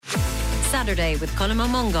Saturday with Colm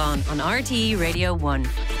O'Mungan on RTE Radio 1.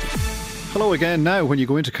 Hello again. Now, when you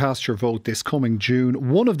go in to cast your vote this coming June,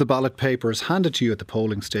 one of the ballot papers handed to you at the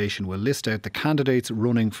polling station will list out the candidates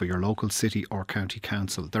running for your local city or county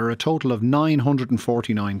council. There are a total of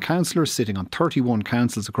 949 councillors sitting on 31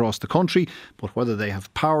 councils across the country, but whether they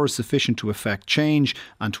have powers sufficient to effect change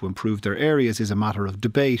and to improve their areas is a matter of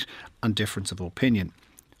debate and difference of opinion.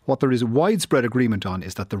 What there is widespread agreement on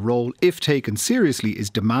is that the role, if taken seriously, is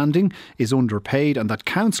demanding, is underpaid, and that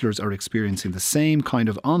councillors are experiencing the same kind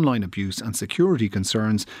of online abuse and security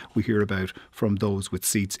concerns we hear about from those with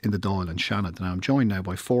seats in the Dáil and Shannon. And I'm joined now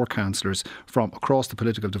by four councillors from across the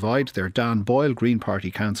political divide. They're Dan Boyle, Green Party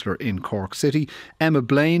councillor in Cork City, Emma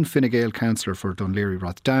Blain, Fine Gael councillor for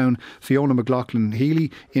Laoghaire-Rathdown, Fiona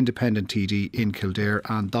McLoughlin-Healy, Independent TD in Kildare,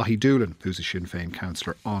 and Daithí Doolan, who's a Sinn Féin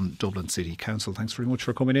councillor on Dublin City Council. Thanks very much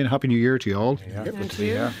for coming in. Happy New Year to you all. Yeah, good to be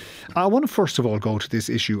here. I want to first of all go to this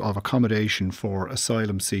issue of accommodation for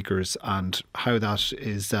asylum seekers and how that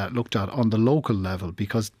is looked at on the local level,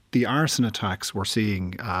 because the arson attacks we're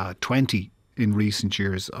seeing 20 in recent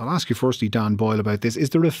years. I'll ask you firstly, Dan Boyle, about this. Is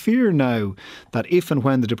there a fear now that if and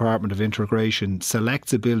when the Department of Integration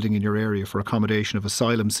selects a building in your area for accommodation of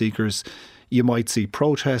asylum seekers, you might see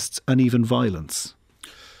protests and even violence?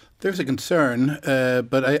 There's a concern,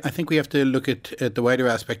 but I think we have to look at the wider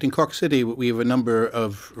aspect. In Cork City, we have a number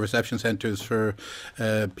of reception centres for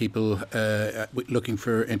people looking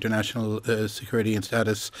for international security and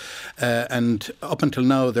status. And up until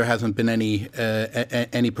now, there hasn't been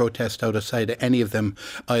any protest outside any of them,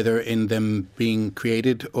 either in them being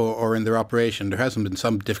created or in their operation. There hasn't been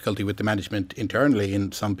some difficulty with the management internally,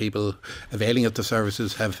 and some people availing of the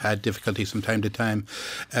services have had difficulties from time to time.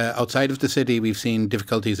 Outside of the city, we've seen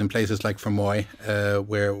difficulties in places like Fermoy,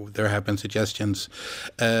 where there have been suggestions.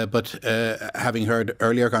 But having heard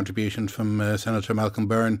earlier contributions from Senator Malcolm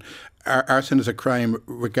Byrne, arson is a crime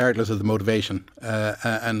regardless of the motivation.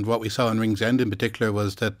 And what we saw in Ringsend in particular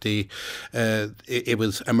was that it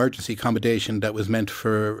was emergency accommodation that was meant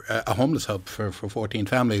for a homeless hub for 14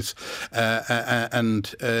 families.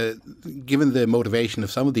 And given the motivation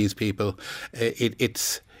of some of these people,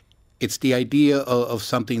 it's the idea of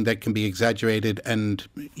something that can be exaggerated and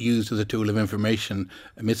used as a tool of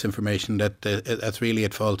misinformation that's really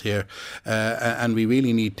at fault here. And we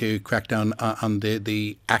really need to crack down on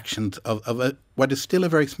the actions of what is still a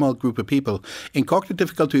very small group of people. In Cork, the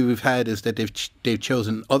difficulty we've had is that they've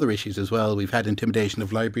chosen other issues as well. We've had intimidation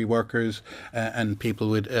of library workers and people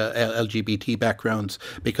with LGBT backgrounds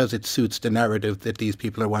because it suits the narrative that these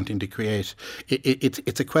people are wanting to create.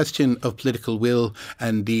 It's a question of political will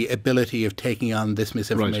and the ability of taking on this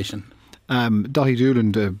misinformation. Right. Daithí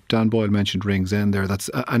Doolan, Dan Boyle mentioned Ringsend there. That's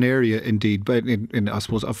an area indeed, but in I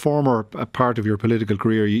suppose a former part of your political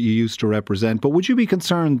career you used to represent. But would you be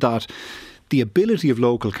concerned that the ability of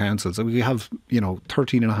local councils, we have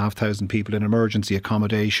 13,500 people in emergency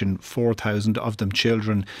accommodation, 4,000 of them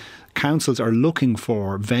children, councils are looking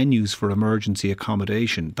for venues for emergency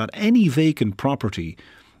accommodation, that any vacant property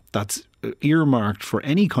that's earmarked for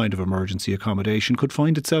any kind of emergency accommodation could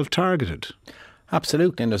find itself targeted?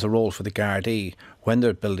 Absolutely, and there's a role for the Gardaí. When there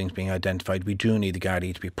are buildings being identified, we do need the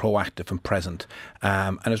Gardaí to be proactive and present.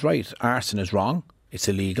 And it's right, arson is wrong, it's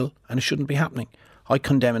illegal, and it shouldn't be happening. I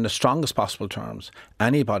condemn in the strongest possible terms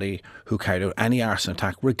anybody who carried out any arson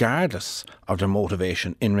attack, regardless of their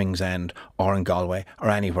motivation, in Ringsend or in Galway or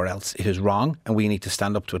anywhere else. It is wrong, and we need to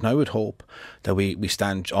stand up to it. And I would hope that we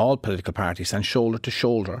stand, all political parties stand shoulder to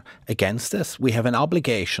shoulder against this. We have an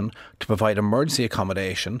obligation to provide emergency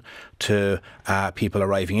accommodation to people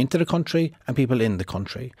arriving into the country and people in the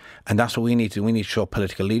country. And that's what we need to do. We need to show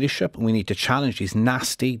political leadership, and we need to challenge these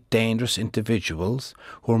nasty, dangerous individuals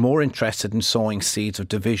who are more interested in sowing seeds of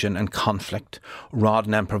division and conflict rather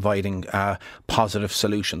than providing positive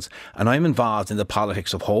solutions. And I'm involved in the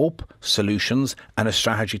politics of hope, solutions and a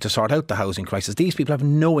strategy to sort out the housing crisis. These people have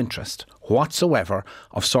no interest whatsoever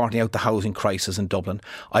of sorting out the housing crisis in Dublin.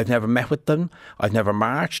 I've never met with them. I've never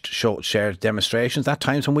marched, shared demonstrations. At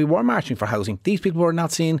times when we were marching for housing, these people were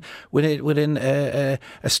not seen within a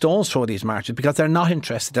stone's throw of these marches because they're not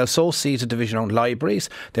interested. They'll sow seeds of division around libraries.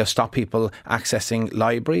 They'll stop people accessing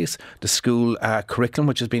libraries. The school curriculum,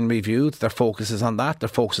 which has been reviewed, their focus is on that. Their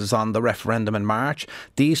focus is on the referendum in March.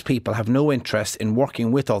 These people have no interest in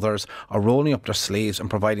working with others or rolling up their sleeves and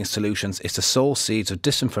providing solutions. It's to sow seeds of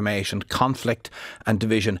disinformation, conflict and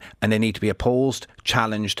division, and they need to be opposed,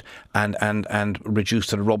 challenged and reduced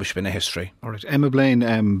to the rubbish bin of history. All right, Emma Blain,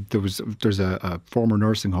 there's a former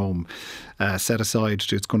nursing home set aside.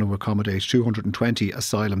 It's going to accommodate 220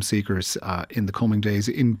 asylum seekers in the coming days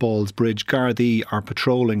in Ballsbridge. Gardaí are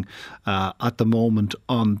patrolling at the moment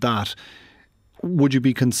on that. Would you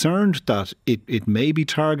be concerned that it may be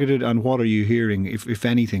targeted, and what are you hearing, if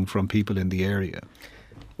anything, from people in the area?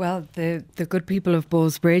 Well, the good people of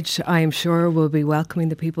Bowlesbridge, I am sure, will be welcoming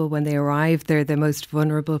the people when they arrive. They're the most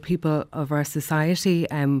vulnerable people of our society.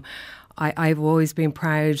 I've always been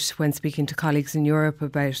proud when speaking to colleagues in Europe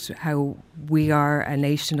about how we are a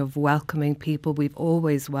nation of welcoming people. We've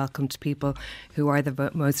always welcomed people who are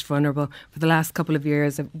the most vulnerable. For the last couple of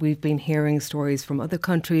years, we've been hearing stories from other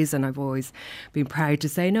countries, and I've always been proud to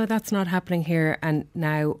say, no, that's not happening here. And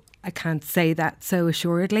now I can't say that so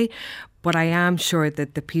assuredly, but I am sure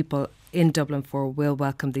that the people in Dublin 4 will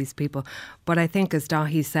welcome these people. But I think, as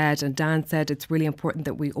Daithí said and Dan said, it's really important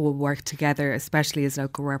that we all work together, especially as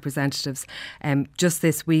local representatives. Just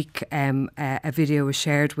this week, a video was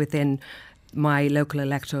shared within my local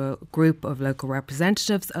electoral group of local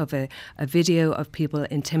representatives of a video of people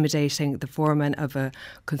intimidating the foreman of a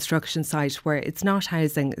construction site where it's not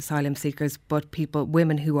housing asylum seekers, but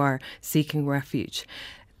women who are seeking refuge.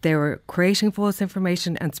 They were creating false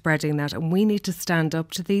information and spreading that, and we need to stand up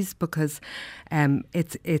to these because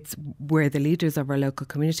it's we're the leaders of our local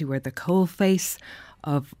community. We're the coalface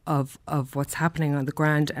of what's happening on the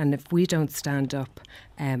ground, and if we don't stand up,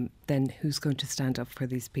 then who's going to stand up for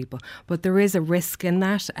these people? But there is a risk in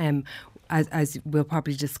that, as we'll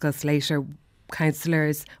probably discuss later.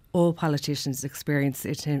 Councillors, all politicians experience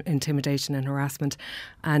intimidation and harassment,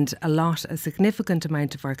 and a significant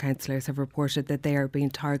amount of our councillors have reported that they are being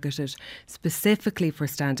targeted specifically for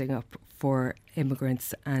standing up for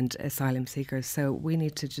immigrants and asylum seekers. So we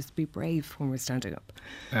need to just be brave when we're standing up.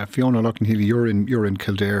 Fiona McLoughlin-Healy, you're in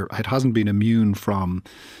Kildare. It hasn't been immune from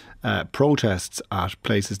protests at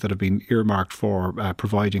places that have been earmarked for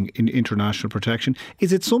providing international protection.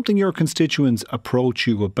 Is it something your constituents approach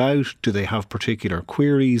you about? Do they have particular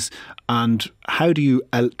queries? And how do you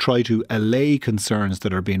try to allay concerns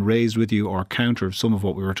that are being raised with you, or counter some of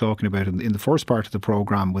what we were talking about in the first part of the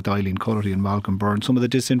programme with Eileen Cullerty and Malcolm Byrne, some of the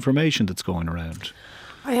disinformation that's going around?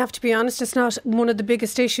 I have to be honest, it's not one of the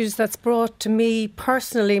biggest issues that's brought to me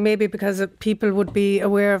personally, maybe because people would be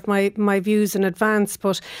aware of my views in advance,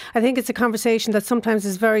 but I think it's a conversation that sometimes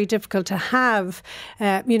is very difficult to have.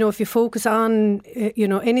 If you focus on,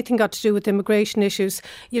 anything got to do with immigration issues,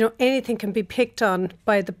 anything can be picked on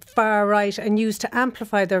by the far right and used to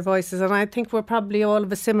amplify their voices. And I think we're probably all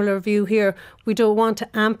of a similar view here. We don't want to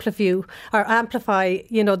amplify,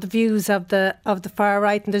 the views of the far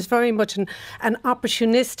right. And there's very much an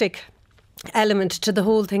opportunistic element to the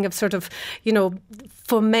whole thing of sort of,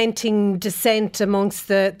 fomenting dissent amongst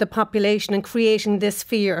the population and creating this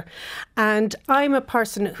fear. And I'm a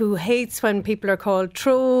person who hates when people are called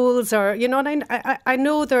trolls or, and I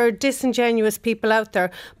know there are disingenuous people out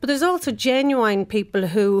there, but there's also genuine people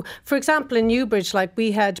who, for example, in Newbridge, like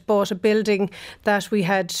we had bought a building that we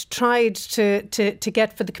had tried to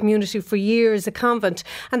get for the community for years, a convent.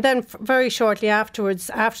 And then very shortly afterwards,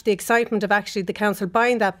 after the excitement of actually the council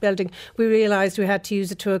buying that building, we realised we had to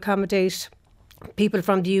use it to accommodate people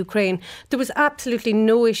from the Ukraine. There was absolutely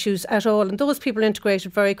no issues at all, and those people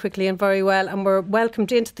integrated very quickly and very well and were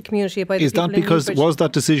welcomed into the community by the people in Newbridge. Is that because, was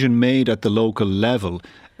that decision made at the local level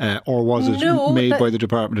or was it made by the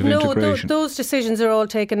Department of Integration? No, those decisions are all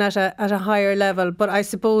taken at a higher level, but I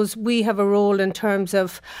suppose we have a role in terms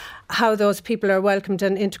of how those people are welcomed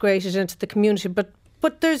and integrated into the community.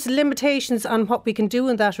 But there's limitations on what we can do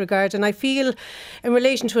in that regard. And I feel in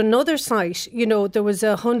relation to another site, there was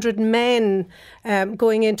 100 men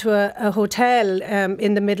going into a hotel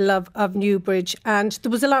in the middle of Newbridge, and there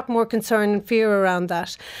was a lot more concern and fear around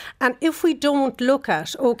that. And if we don't look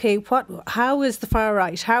at, how is the far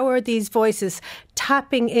right? How are these voices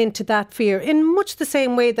tapping into that fear in much the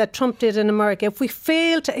same way that Trump did in America? If we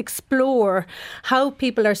fail to explore how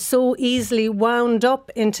people are so easily wound up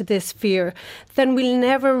into this fear, then we'll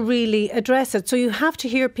never really address it. So you have to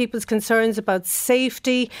hear people's concerns about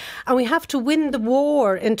safety, and we have to win the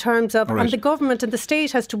war in terms of, and the government and the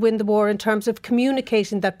state has to win the war in terms of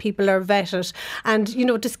communicating that people are vetted and,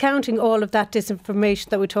 discounting all of that disinformation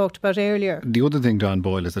that we talked about earlier. The other thing, Dan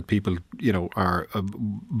Boyle, is that people, are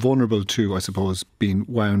vulnerable to, I suppose, being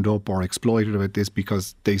wound up or exploited about this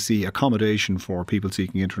because they see accommodation for people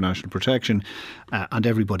seeking international protection and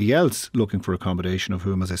everybody else looking for accommodation, of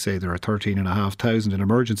whom, as I say, there are 13,500 in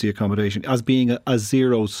emergency accommodation, as being a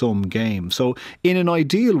zero-sum game. So in an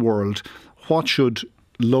ideal world, what should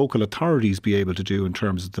local authorities be able to do in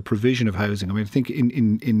terms of the provision of housing? I mean, I think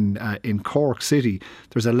in Cork City,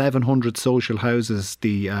 there's 1,100 social houses,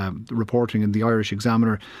 the reporting in the Irish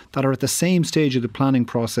Examiner, that are at the same stage of the planning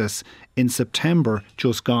process in September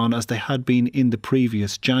just gone as they had been in the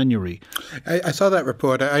previous January. I saw that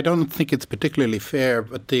report. I don't think it's particularly fair,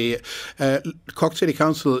 but the Cork City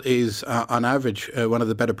Council is on average one of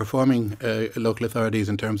the better performing local authorities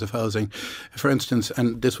in terms of housing. For instance,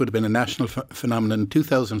 and this would have been a national phenomenon, in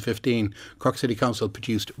 2015 Cork City Council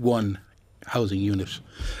produced one housing unit,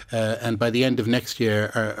 and by the end of next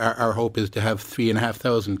year our hope is to have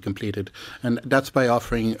 3,500 completed, and that's by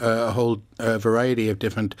offering a whole variety of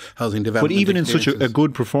different housing development. But even in such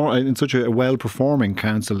in such a well-performing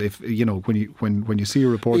council, if you know when you see a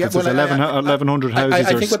report that says 1,100 houses I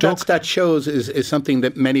think are stuck, what that shows is something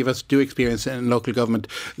that many of us do experience in local government.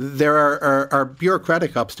 There are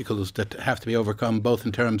bureaucratic obstacles that have to be overcome, both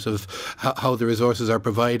in terms of how the resources are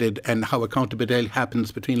provided and how accountability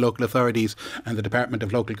happens between local authorities and the Department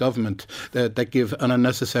of Local Government that give an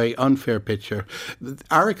unnecessary, unfair picture.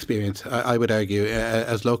 Our experience, I would argue,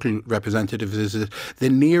 as local representatives, is that the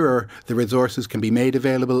nearer the resources can be made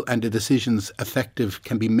available and the decisions effective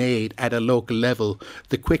can be made at a local level,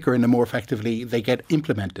 the quicker and the more effectively they get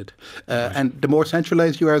implemented. And the more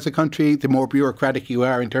centralised you are as a country, the more bureaucratic you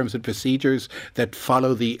are in terms of procedures that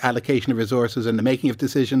follow the allocation of resources and the making of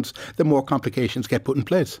decisions, the more complications get put in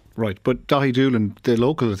place. Right, but Daithí Doolan, the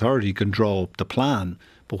local authority can draw up the plan,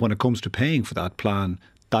 but when it comes to paying for that plan,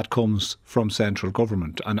 that comes from central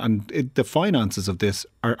government, and the finances of this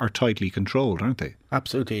are tightly controlled, aren't they?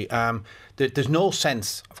 Absolutely. There's no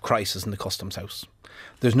sense of crisis in the Customs House.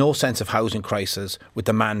 There's no sense of housing crisis with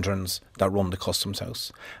the mandarins that run the Customs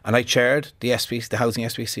House. And I chaired the housing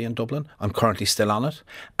SPC in Dublin. I'm currently still on it.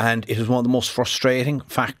 And it is one of the most frustrating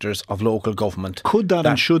factors of local government. Could that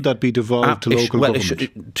and should that be devolved to local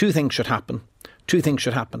government? Two things should happen.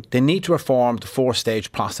 They need to reform the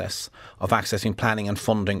 4-stage process of accessing planning and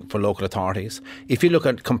funding for local authorities. If you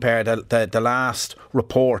compare the last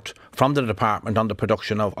report from the department on the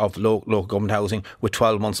production of local government housing with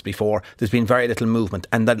 12 months before, there's been very little movement,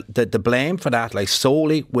 and the blame for that lies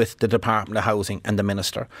solely with the Department of Housing and the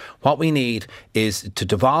Minister. What we need is to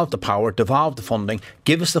devolve the power, devolve the funding,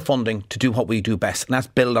 give us the funding to do what we do best, and that's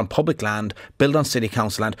build on public land, build on city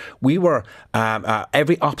council land. We were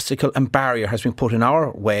every obstacle and barrier has been put in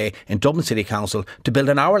our way in Dublin City Council to build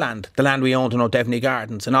on our land, the land we owned in O'Devney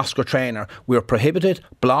Gardens, in Oscar Traynor. We were prohibited,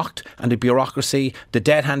 blocked, and the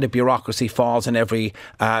dead-handed bureaucracy falls in every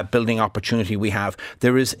building opportunity we have.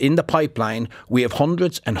 There is, in the pipeline, we have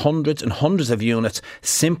hundreds and hundreds and hundreds of units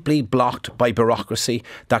simply blocked by bureaucracy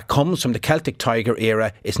that comes from the Celtic Tiger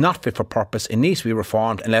era. It's not fit for purpose. It needs to be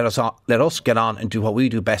reformed, and let us get on and do what we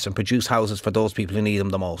do best and produce houses for those people who need them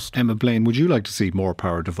the most. Emma Blain, would you like to see more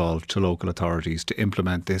power devolved to local authorities to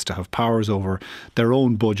implement this, to have powers over their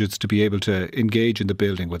own budgets, to be able to engage in the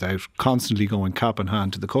building without constantly going cap in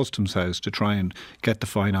hand to the Customs House to try and get the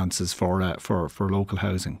finances for local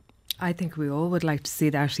housing? I think we all would like to see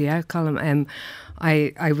that, yeah, Colin.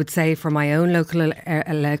 I would say for my own local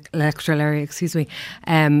electoral area,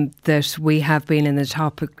 that we have been in the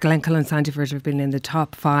top, Glencoe and Sandyford have been in the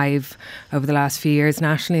top 5 over the last few years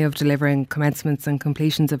nationally of delivering commencements and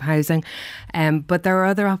completions of housing. But there are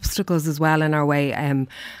other obstacles as well in our way.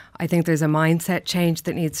 I think there's a mindset change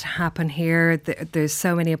that needs to happen here. There's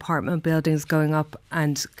so many apartment buildings going up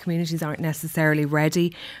and communities aren't necessarily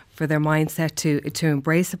ready for their mindset to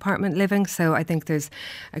embrace apartment living. So I think there's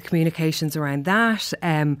communications around that.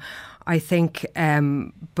 I think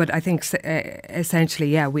essentially,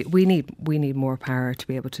 yeah, we need more power to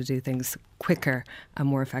be able to do things quicker and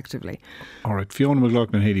more effectively. All right, Fiona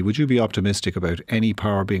McLoughlin-Healy, would you be optimistic about any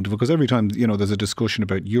power being devolved? Because every time there's a discussion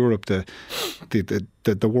about Europe, the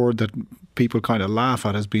word that people kind of laugh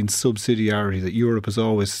at has been subsidiarity. That Europe is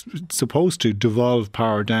always supposed to devolve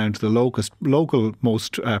power down to the local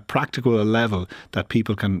most practical level, that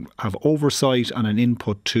people can have oversight and an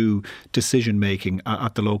input to decision making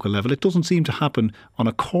at the local level. It doesn't seem to happen on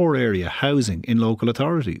a core area, housing, in local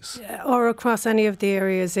authorities. Or across any of the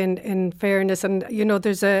areas in fairness. And,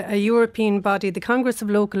 there's a European body, the Congress of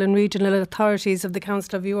Local and Regional Authorities of the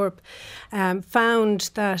Council of Europe,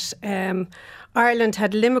 found that Ireland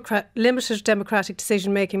had limited democratic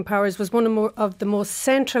decision-making powers, was one of the most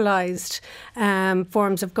centralised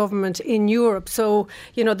forms of government in Europe. So,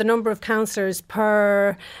 the number of councillors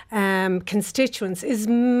per constituents is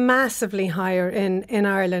massively higher in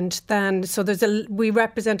Ireland than, so we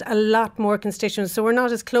represent a lot more constituents. So we're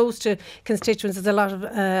not as close to constituents as a lot of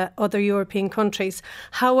other European countries.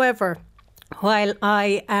 However, while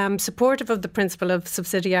I am supportive of the principle of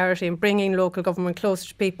subsidiarity and bringing local government closer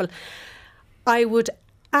to people, I would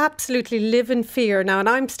absolutely live in fear now, and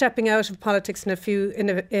I'm stepping out of politics in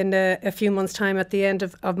a few months' time at the end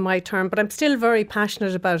of my term, but I'm still very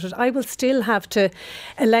passionate about it. I will still have to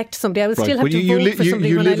elect somebody. I will still have to vote for somebody when I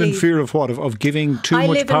leave. You live in fear of what? Of giving too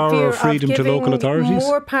much power or freedom to local authorities?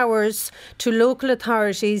 More powers to local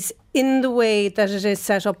authorities in the way that it is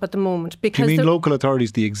set up at the moment. Because do you mean local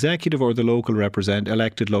authorities, the executive or the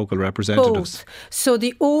elected local representatives? Both. So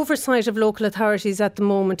the oversight of local authorities at the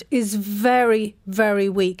moment is very, very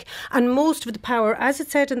weak. And most of the power, as it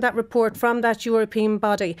said in that report from that European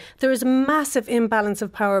body, there is a massive imbalance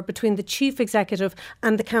of power between the chief executive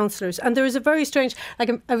and the councillors. And there is a very strange,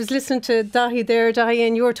 I was listening to Daithí there, Daithí,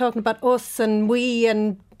 and you were talking about us and we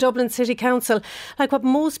and Dublin City Council. Like, what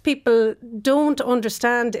most people don't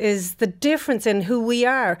understand is the difference in who we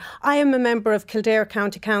are. I am a member of Kildare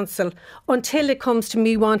County Council until it comes to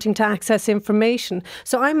me wanting to access information.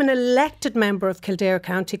 So I'm an elected member of Kildare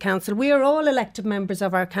County Council. We are all elected members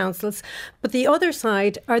of our councils. But the other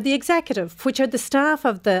side are the executive, which are the staff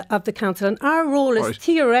of the council. And our role is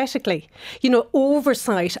theoretically,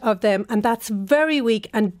 oversight of them. And that's very weak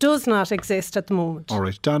and does not exist at the moment. All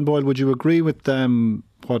right. Dan Boyle, would you agree with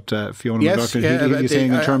what Fiona McLoughlin-Healy is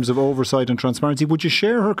saying in terms of oversight and transparency? Would you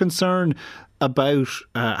share her concern about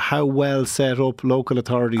how well set up local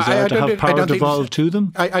authorities are to have power devolved to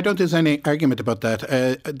them? I don't think there's any argument about that.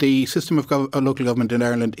 The system of local government in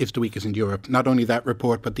Ireland is the weakest in Europe. Not only that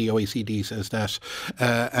report, but the OECD says that.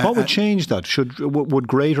 What would change that? Would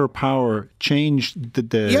greater power change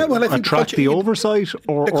attract the oversight,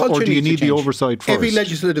 or do you need the oversight first? Every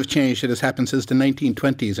legislative change that has happened since the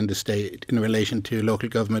 1920s in the state in relation to local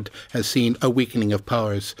government has seen a weakening of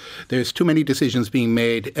powers. There's too many decisions being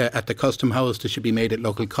made at the Custom House that should be made at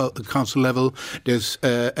local council level. There's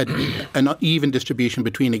an uneven distribution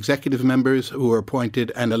between executive members who are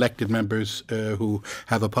appointed and elected members who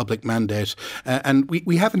have a public mandate. And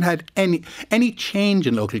we haven't had any change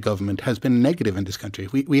in local government has been negative in this country.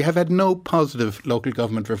 We have had no positive local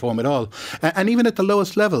government reform at all. And even at the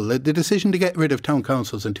lowest level, the decision to get rid of town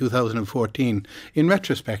councils in 2014, in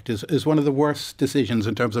retrospect, is one of the worst decisions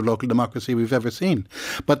in terms of local democracy we've ever seen.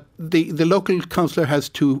 But the local councillor has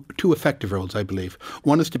two effective roles, I believe.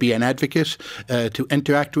 One is to be an advocate, to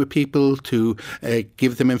interact with people, to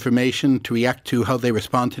give them information, to react to how they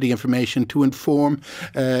respond to the information, to inform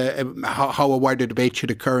how a wider debate should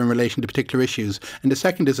occur in relation to particular issues. And the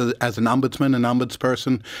second is as an ombudsman, an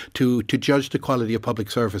ombudsperson, to judge the quality of public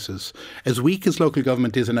services. As weak as local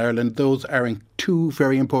government is in Ireland, those are in two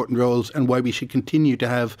very important roles, and why we should continue to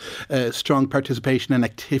have strong participation and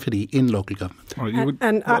activity in local government. All right,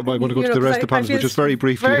 I want to go to the rest of the panel, but just very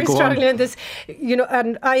briefly. Very strongly on this,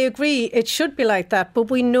 and I agree it should be like that, but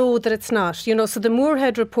we know that it's not. So the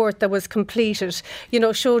Moorhead report that was completed,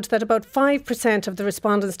 showed that about 5% of the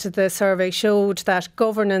respondents to the survey showed that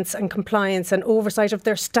governance and compliance and oversight of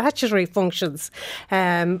their statutory functions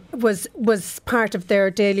was part of their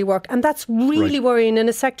daily work, and that's really worrying in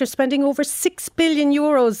a sector spending over €6 billion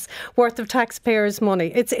worth of taxpayers'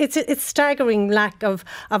 money. It's staggering lack of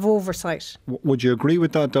oversight. Would you agree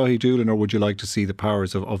with that, Daithí Doolan, or would you like to see the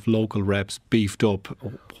powers of local reps beefed up?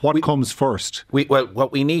 What comes first?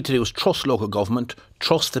 What we need to do is trust local government,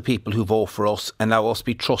 trust the people who vote for us, and allow us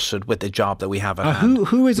be trusted with the job that we have at hand.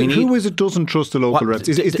 Who is it doesn't trust the local reps?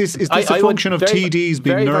 Is this a function of TDs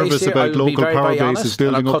being nervous about local power bases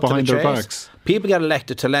building up behind their backs? People get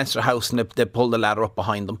elected to Leinster House and they pull the ladder up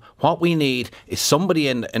behind them. What we need is somebody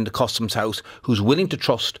in the Customs House who's willing to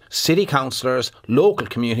trust city councillors, local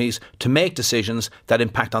communities to make decisions that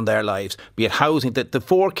impact on their lives, be it housing. The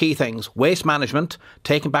four key things: waste management,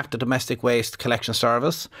 taking back the domestic waste collection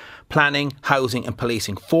service, planning, housing and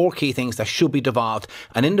policing. Four key things that should be devolved.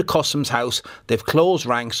 And in the Customs House, they've closed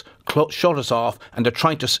ranks, shut us off, and they're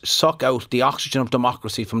trying to suck out the oxygen of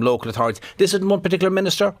democracy from local authorities. This isn't one particular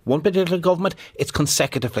minister, one particular government, it's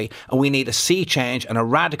consecutively. And we need a sea change and a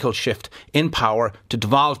radical shift in power to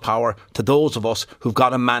devolve power to those of us who've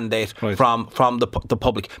got a mandate from the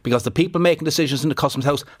public. Because the people making decisions in the Customs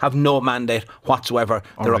House have no mandate whatsoever.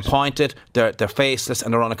 They're appointed, they're faceless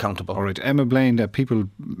and they're unaccountable. All right, Emma Blain, people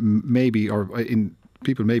may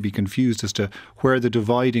be confused as to where the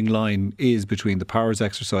dividing line is between the powers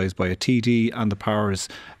exercised by a TD and the powers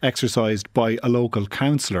exercised by a local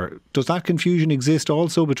councillor. Does that confusion exist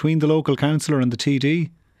also between the local councillor and the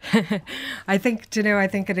TD? I think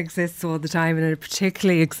it exists all the time, and it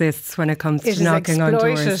particularly exists when it comes to knocking on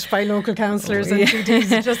doors. It is exploited by local councillors and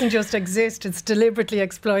TDs. It doesn't just exist, it's deliberately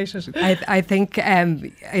exploited. I think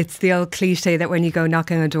it's the old cliche that when you go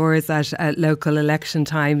knocking on doors at local election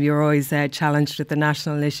time, you're always challenged with the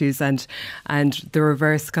national issues, and the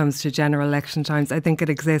reverse comes to general election times. I think it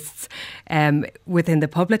exists within the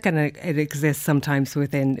public, and it exists sometimes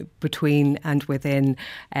between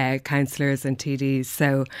councillors and TDs.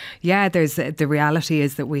 So yeah, the reality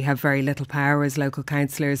is that we have very little power as local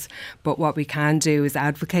councillors, but what we can do is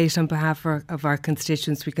advocate on behalf of our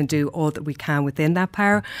constituents. We can do all that we can within that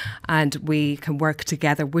power, and we can work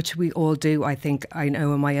together, which we all do. I think I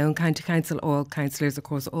know in my own county council, all councillors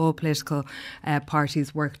across all political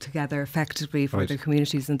parties work together effectively for their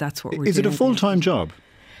communities, and that's what we're doing. Is it a full-time job?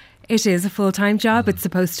 It is a full-time job. It's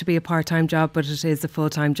supposed to be a part-time job, but it is a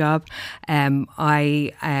full-time job.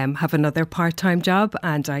 I have another part-time job,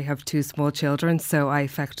 and I have 2 small children, so I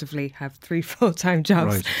effectively have 3 full-time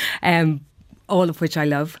jobs. Right. All of which I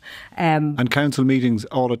love. And council meetings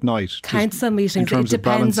all at night? Council meetings, it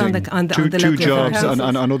depends on the two local jobs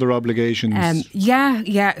and other obligations?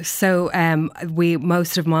 Yeah. So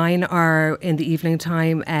most of mine are in the evening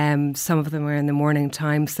time. Some of them are in the morning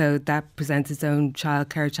time. So that presents its own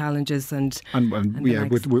childcare challenges and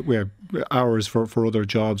with hours for other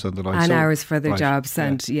jobs and the like. And hours for other jobs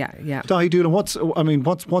and yeah. Daithí, Doolan,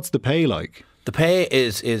 what's the pay like? The pay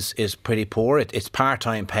is pretty poor. It's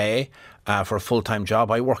part-time pay. For a full-time job.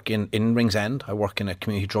 I work in Ringsend. I work in a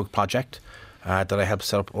community drug project that I helped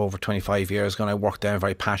set up over 25 years ago, and I work there. I'm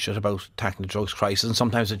very passionate about tackling the drugs crisis, and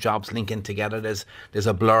sometimes the jobs link in together. There's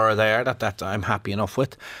a blur there that I'm happy enough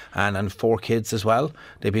with, and 4 kids as well.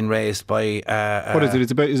 They've been raised by what is it?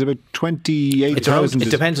 It's about 28,000.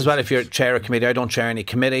 It depends as well if you're chair of committee. I don't chair any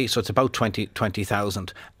committee, so it's about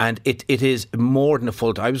 20,000, and it is more than a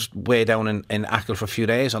full. I was way down in Achill for a few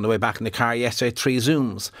days. On the way back in the car yesterday, 3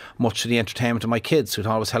 Zooms, much to the entertainment of my kids, who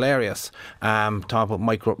thought it was hilarious. Talk about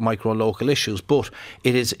micro local issues. But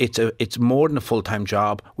it's more than a full-time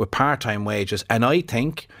job with part-time wages, and I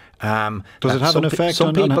think does it have an effect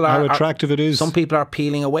on how attractive it is? Some people are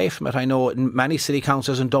peeling away from it. I know many city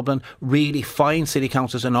councillors in Dublin, really fine city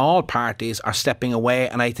councillors in all parties, are stepping away,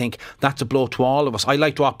 and I think that's a blow to all of us. I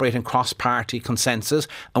like to operate in cross-party consensus,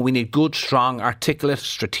 and we need good, strong, articulate,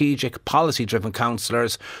 strategic, policy-driven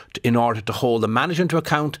councillors in order to hold the management to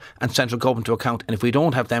account and central government to account, and if we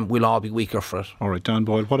don't have them, we'll all be weaker for it. All right, Dan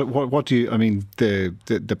Boyle, what do you,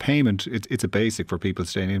 the payment, it's a basic for people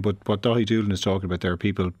staying in, but what Daithí Doolan is talking about, there are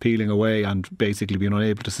people peeling away and basically being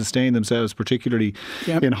unable to sustain themselves, particularly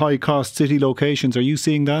in high cost city locations. Are you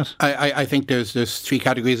seeing that? I think there's 3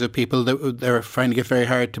 categories of people that they're finding it very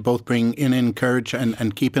hard to both bring in, encourage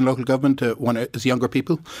and keep in local government. One is younger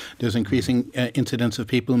people. There's increasing incidence of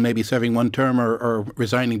people maybe serving 1 term or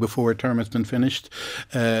resigning before a term has been finished.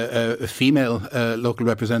 Female local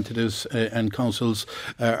representatives and councils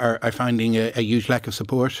are finding a huge lack of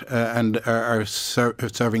support and are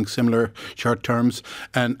serving similar short terms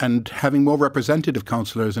and having more representative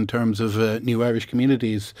councillors in terms of new Irish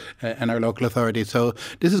communities and our local authorities. So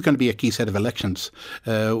this is going to be a key set of elections.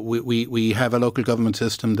 We have a local government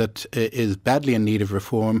system that is badly in need of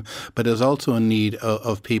reform, but is also in need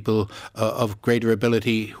of people of greater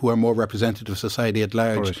ability who are more representative of society at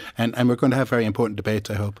large. Right. And we're going to have very important debates,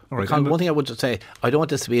 I hope. Right. Colin, one thing I would just say, I don't want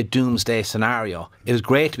this to be a doomsday scenario. It is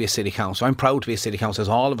great to be a city council. I'm proud to be a city council, as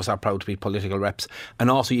all of us are proud to be political reps. And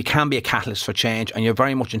also you can be a catalyst for change, and you're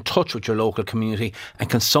very much in touch with your local community and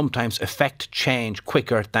can sometimes affect change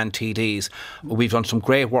quicker than TDs. We've done some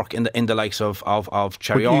great work in the likes of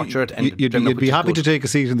Cherry Orchard. And you'd be happy to take a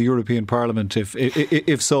seat in the European Parliament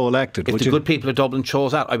if so elected. If the good people of Dublin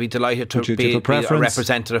chose that, I'd be delighted to be a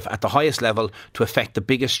representative at the highest level to affect the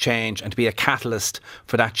biggest change and to be a catalyst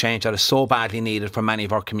for that change that is so badly needed for many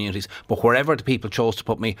of our communities. But wherever the people chose to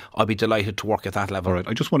put me, I'd be delighted to work at that level. All right.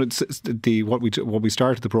 I just wanted what we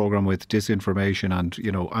started the programme with, disinformation and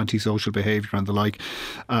antisocial behaviour and the like.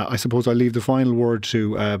 I suppose I'll leave the final word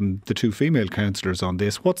to the 2 female councillors on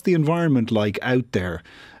this. What's the environment like out there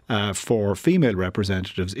for female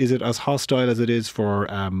representatives? Is it as hostile as it is for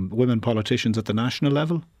women politicians at the national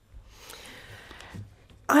level?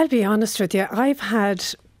 I'll be honest with you, I've had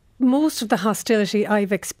most of the hostility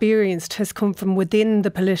I've experienced has come from within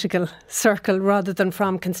the political circle rather than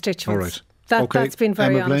from constituents. All right. That's been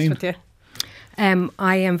very Emma honest Blain. with you.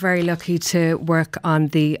 I am very lucky to work on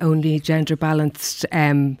the only gender balanced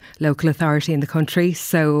local authority in the country.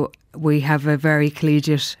 So we have a very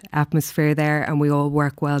collegiate atmosphere there and we all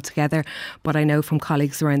work well together. But I know from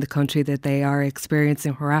colleagues around the country that they are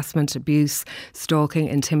experiencing harassment, abuse, stalking,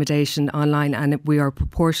 intimidation online, and we are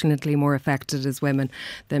proportionately more affected as women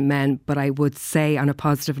than men. But I would say on a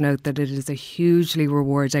positive note that it is a hugely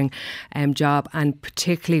rewarding job, and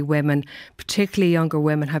particularly women, particularly younger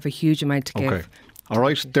women, have a huge amount to give. Okay. All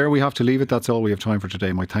right, there we have to leave it. That's all we have time for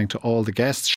today. My thanks to all the guests.